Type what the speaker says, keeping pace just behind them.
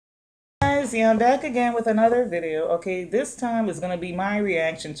guys, yeah, I'm back again with another video. Okay, this time is going to be my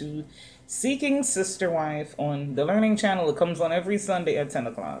reaction to Seeking Sister Wife on the Learning Channel. It comes on every Sunday at 10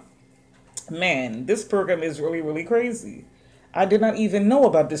 o'clock. Man, this program is really, really crazy. I did not even know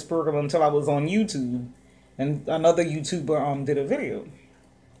about this program until I was on YouTube and another YouTuber did a video.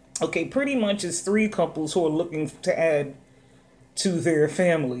 Okay, pretty much it's three couples who are looking to add to their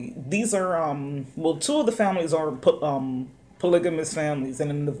family. These are, well, two of the families are polygamous families,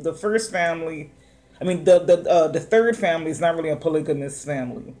 and in the first family, I mean the third family is not really a polygamous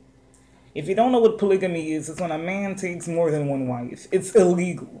family. If you don't know what polygamy is, it's when a man takes more than one wife. It's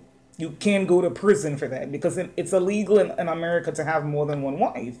illegal. You can go to prison for that because it's illegal in America to have more than one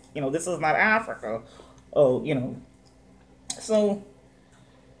wife. You know, this is not Africa. Oh, you know. So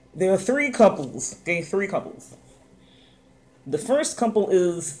there are three couples. Okay, three couples. The first couple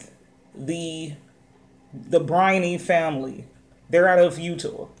is the Briney family. They're out of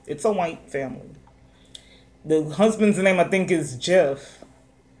Utah. It's a white family. The husband's name, I think, is Jeff.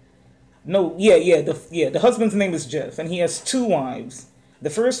 No, the husband's name is Jeff, and he has two wives. The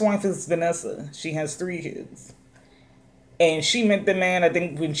first wife is Vanessa. She has 3 kids. And she met the man, I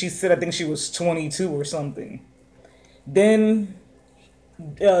think, when she said, I think she was 22 or something. Then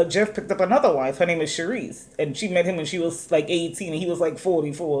Jeff picked up another wife. Her name is Cherise. And she met him when she was like 18, and he was like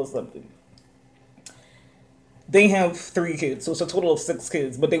 44 or something. They have 3 kids, so it's a total of 6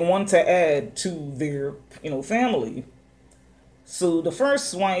 kids, but they want to add to their, family. So the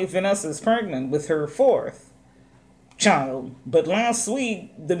first wife, Vanessa, is pregnant with her 4th child, but last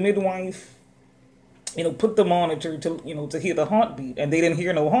week the midwife, put the monitor to hear the heartbeat, and they didn't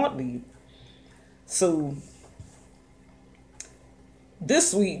hear no heartbeat. So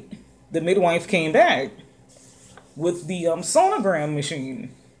this week the midwife came back with the sonogram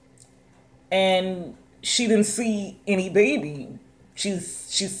machine, and she didn't see any baby. She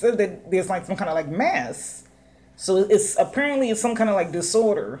said that there's like some kind of like mass. So it's apparently some kind of like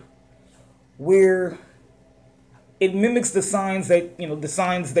disorder where it mimics the signs that, the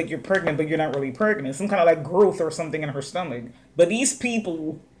signs that you're pregnant, but you're not really pregnant. Some kind of like growth or something in her stomach. But these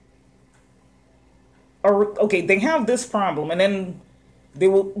people are, okay, they have this problem, and then they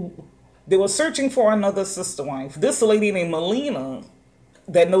were searching for another sister wife. This lady named Melina,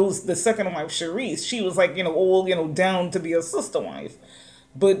 that knows the second wife, Cherise, she was like, all, down to be a sister wife.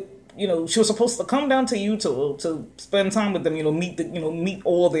 But, she was supposed to come down to Utah to spend time with them, meet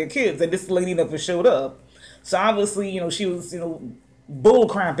all their kids. And this lady never showed up. So obviously, she was, bull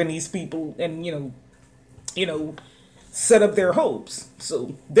crapping these people and, set up their hopes.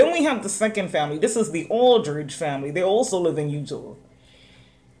 So then we have the second family. This is the Aldridge family. They also live in Utah.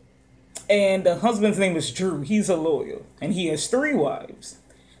 And the husband's name is Drew. He's a lawyer, and he has 3 wives.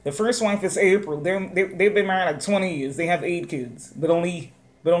 The first wife is April. They've been married like 20 years. They have 8 kids, but only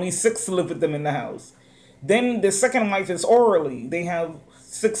 6 live with them in the house. Then the second wife is Orly. They have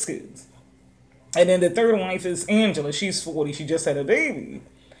 6 kids. And then the third wife is Angela. She's 40. She just had a baby.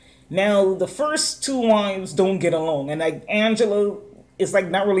 Now, the first 2 wives don't get along, and like Angela is like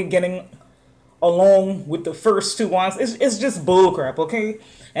not really getting along with the first 2 wives. It's just bullcrap, okay?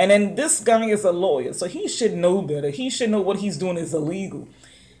 And then this guy is a lawyer, so he should know better. He should know what he's doing is illegal.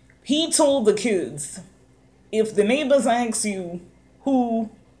 He told the kids, if the neighbors ask you who,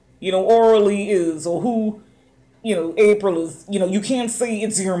 Orly is, or who, April is, you can't say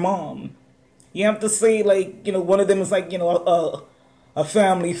it's your mom. You have to say, like, one of them is like, a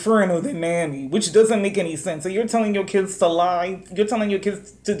family friend or the nanny, which doesn't make any sense. So you're telling your kids to lie. You're telling your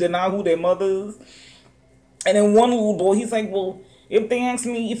kids to deny who their mother is. And then one little boy, he's like, well, if they ask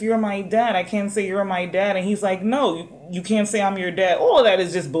me if you're my dad, I can't say you're my dad. And he's like, no, you can't say I'm your dad. All of that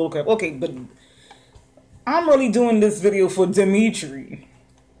is just bullcrap. Okay, but I'm really doing this video for Demitri.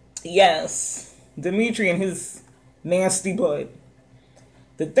 Yes, Demitri and his nasty butt.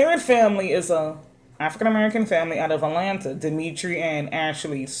 The third family is a African-American family out of Atlanta, Demitri and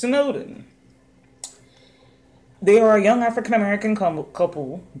Ashley Snowden. They are a young African-American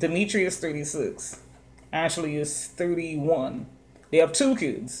couple. Demitri is 36. Ashley is 31. They have 2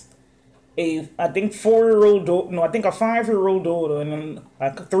 kids. I think 4-year-old daughter, no, I think a 5-year-old daughter, and then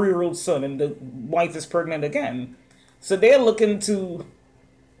like a 3-year-old son, and the wife is pregnant again. So they're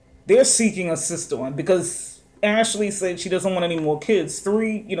seeking a sister one because Ashley said she doesn't want any more kids.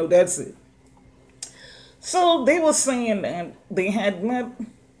 3, that's it. So they were saying that they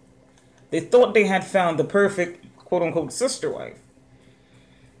thought they had found the perfect quote-unquote sister wife.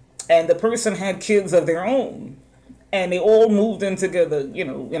 And the person had kids of their own. And they all moved in together,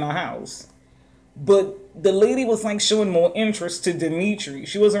 in a house. But the lady was like showing more interest to Demitri.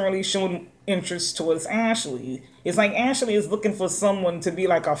 She wasn't really showing interest towards Ashley. It's like Ashley is looking for someone to be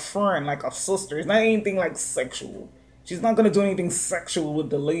like a friend, like a sister. It's not anything like sexual. She's not gonna do anything sexual with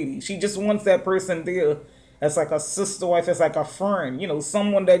the lady. She just wants that person there as like a sister wife, as like a friend. You know,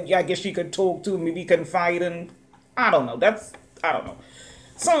 someone that I guess she could talk to, maybe confide in. I don't know. I don't know.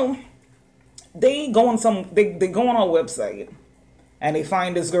 So they go on they go on our website and they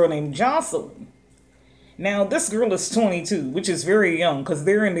find this girl named Jocelyn. Now this girl is 22, which is very young because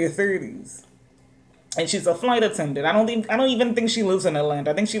they're in their 30s. And she's a flight attendant. I don't even think she lives in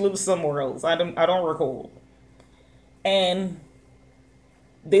Atlanta. I think she lives somewhere else. I don't recall. And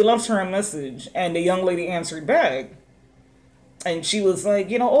they left her a message, and the young lady answered back. And she was like,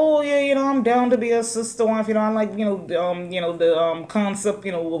 oh yeah, I'm down to be a sister wife. I like, the concept,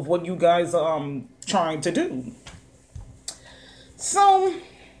 of what you guys are trying to do. So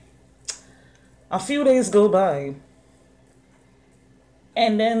a few days go by,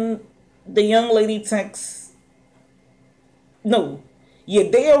 and then the young lady texts. No, yeah,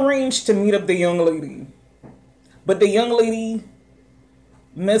 they arranged to meet up the young lady, but the young lady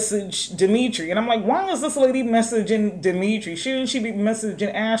messaged Demitri, and I'm like, why is this lady messaging Demitri? Shouldn't she be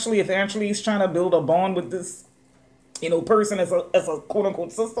messaging Ashley if Ashley's trying to build a bond with this, person as a quote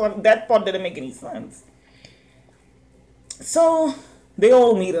unquote sister? That part didn't make any sense. So they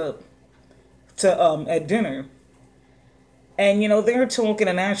all meet up to at dinner, and they're talking,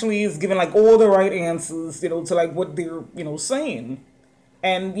 and Ashley is giving like all the right answers, to like what they're saying,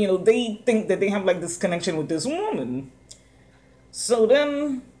 and they think that they have like this connection with this woman. So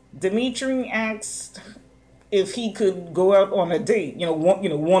then Demitri asked if he could go out on a date,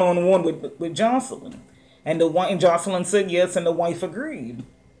 one on one with Jocelyn, and Jocelyn said yes, and the wife agreed.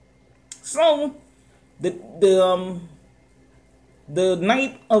 So the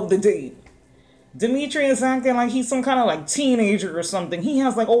night of the date, Demitri is acting like he's some kind of like teenager or something. He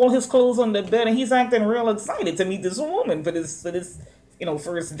has like all his clothes on the bed, and he's acting real excited to meet this woman for this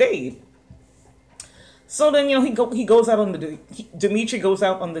first date. So then, he goes out on the date. Demitri goes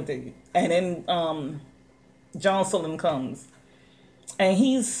out on the date. And then Jocelyn comes. And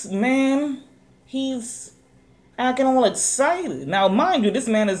he's acting all excited. Now, mind you, this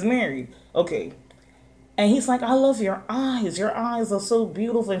man is married. Okay. And he's like, I love your eyes. Your eyes are so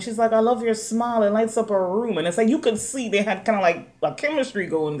beautiful. And she's like, I love your smile. It lights up her room. And it's like, you could see they had kind of like a chemistry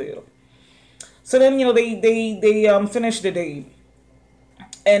going there. So then, they finish the date.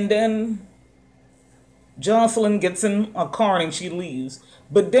 And then Jocelyn gets in a car and she leaves.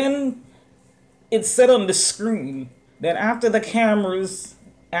 But then it's said on the screen that after the cameras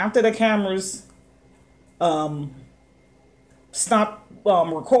stopped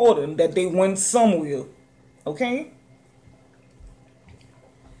recording, that they went somewhere. Okay?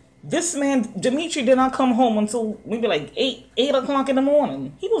 This man, Demitri, did not come home until maybe like 8 o'clock in the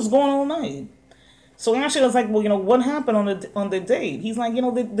morning. He was gone all night. So Ashley was like, well, what happened on the date? He's like,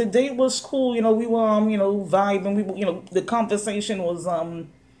 the date was cool. We were, vibing. We were, the conversation was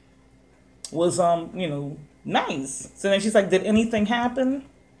nice. So then she's like, did anything happen?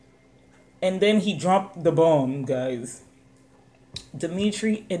 And then he dropped the bomb, guys.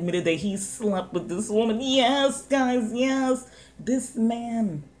 Demitri admitted that he slept with this woman. Yes, guys, yes. This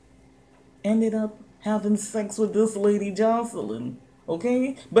man ended up having sex with this lady, Jocelyn.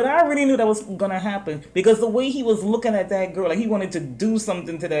 Okay? But I already knew that was gonna happen because the way he was looking at that girl, like he wanted to do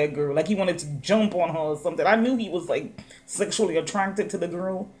something to that girl, like he wanted to jump on her or something. I knew he was like sexually attracted to the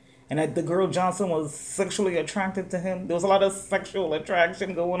girl, and that the girl Johnson was sexually attracted to him. There was a lot of sexual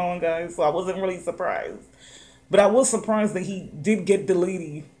attraction going on, guys, so I wasn't really surprised. But I was surprised that he did get the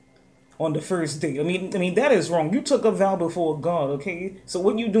lady on the first date. I mean that is wrong. You took a vow before God, okay? So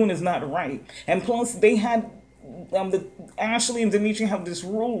what you're doing is not right. And plus, they had Ashley and Demitri have this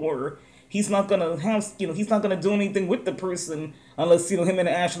rule where he's not gonna do anything with the person unless him and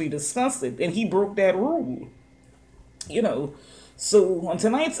Ashley discuss it, and he broke that rule. So on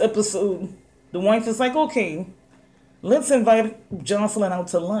tonight's episode, the wife is like, okay, let's invite Jocelyn out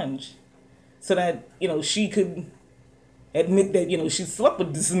to lunch, so that she could admit that she slept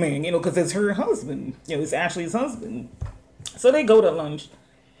with this man, because it's her husband, it's Ashley's husband. So they go to lunch.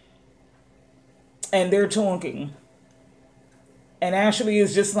 And they're talking. And Ashley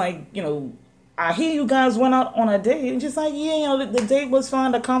is just like, I hear you guys went out on a date. And just like, yeah, the date was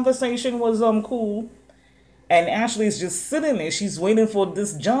fine. The conversation was cool. And Ashley's just sitting there. She's waiting for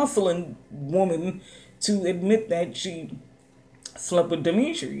this Jocelyn woman to admit that she slept with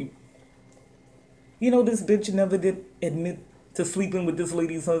Demitri. This bitch never did admit to sleeping with this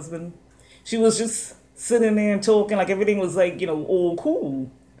lady's husband. She was just sitting there and talking like everything was like, all cool.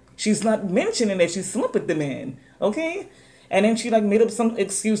 She's not mentioning that she slept with the man, okay? And then she like made up some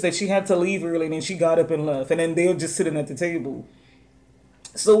excuse that she had to leave early, and then she got up and left. And then they're just sitting at the table.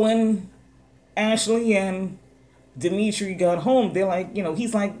 So when Ashley and Demitri got home, they're like,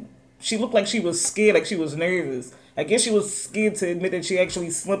 he's like, she looked like she was scared, like she was nervous. I guess she was scared to admit that she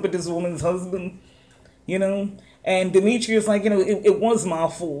actually slept with this woman's husband, you know. And Demitri is like, it was my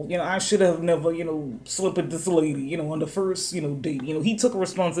fault. I should have never, slept with this lady, on the first, date. He took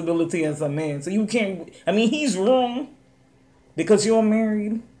responsibility as a man. So you can't, I mean, he's wrong because you're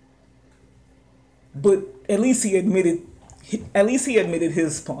married. But at least he admitted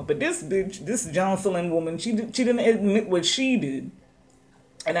his part. But this bitch, this Jocelyn woman, she didn't admit what she did.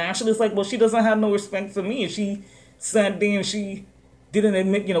 And actually it's like, well, she doesn't have no respect for me. And she sat there and she didn't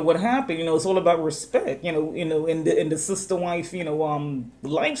admit, what happened. It's all about respect, in the sister wife,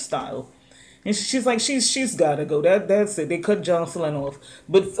 lifestyle. And she's like, she's gotta go. That's it. They cut Jocelyn off.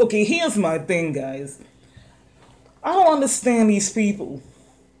 But okay, here's my thing, guys. I don't understand these people.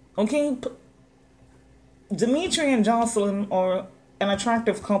 Okay, Demitri and Jocelyn are an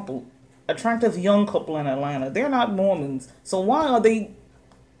attractive young couple in Atlanta. They're not Mormons, so why are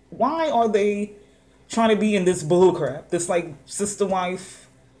they trying to be in this bullcrap, this like sister wife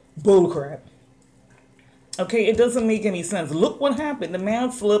bullcrap? Okay, it doesn't make any sense. Look what happened. The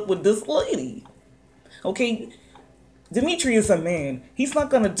man slept with this lady. Okay, Demitri is a man. He's not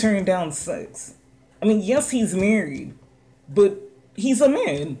gonna turn down sex. I mean, yes, he's married, but he's a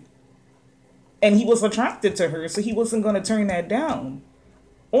man. And he was attracted to her, so he wasn't going to turn that down.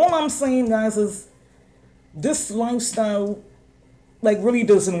 All I'm saying, guys, is this lifestyle, like, really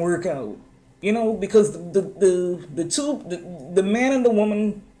doesn't work out. Because the man and the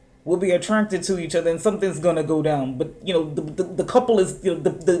woman will be attracted to each other, and something's going to go down. But, the couple is,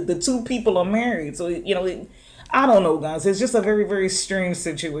 the two people are married. So, I don't know, guys. It's just a very, very strange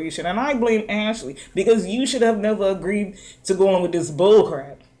situation. And I blame Ashley, because you should have never agreed to go on with this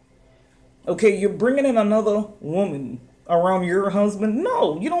bullcrap. Okay, you're bringing in another woman around your husband.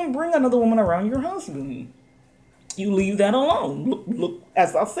 No, you don't bring another woman around your husband. You leave that alone. Look,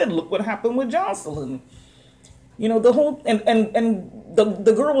 as I said, look what happened with Jocelyn. The whole, and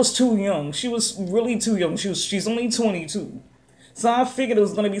the girl was too young. She was really too young. She's only 22. So I figured it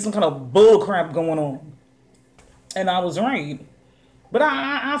was going to be some kind of bull crap going on. And I was right. But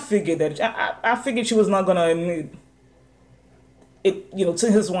I figured that, I figured she was not going to admit it,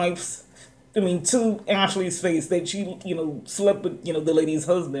 to his wife's, to Ashley's face that she, slept with, the lady's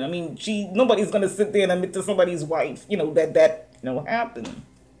husband. I mean, nobody's going to sit there and admit to somebody's wife, that happened.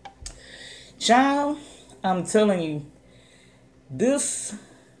 Child, I'm telling you, this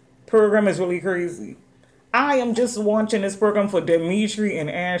program is really crazy. I am just watching this program for Demitri and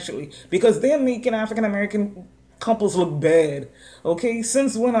Ashley because they're making African-American couples look bad. Okay,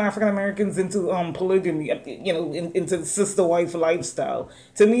 since when are African Americans into polygamy, into sister wife lifestyle?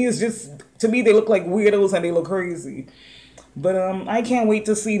 To me they look like weirdos and they look crazy. But I can't wait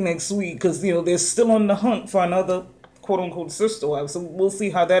to see next week because they're still on the hunt for another quote unquote sister wife, so we'll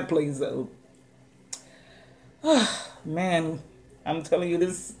see how that plays out. Man, I'm telling you,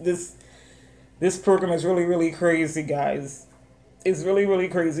 this program is really, really crazy, guys. It's really, really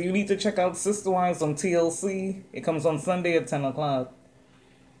crazy. You need to check out Sister Wives on TLC. It comes on Sunday at 10 o'clock.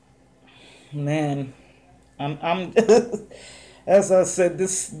 Man, I'm as I said,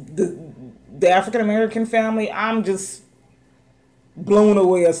 the African American family, I'm just blown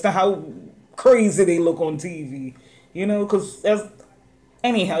away as to how crazy they look on TV. Because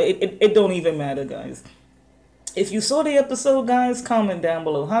anyhow, it don't even matter, guys. If you saw the episode, guys, comment down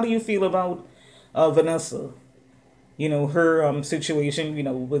below. How do you feel about Vanessa? Her situation,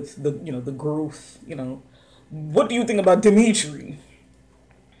 with the growth, what do you think about Demitri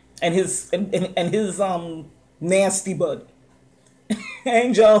and his nasty butt?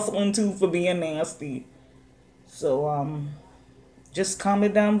 And Jocelyn too for being nasty. So just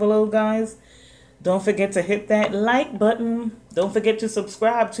comment down below, guys. Don't forget to hit that like button. Don't forget to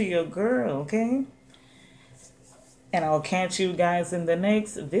subscribe to your girl, okay? And I'll catch you guys in the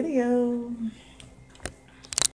next video.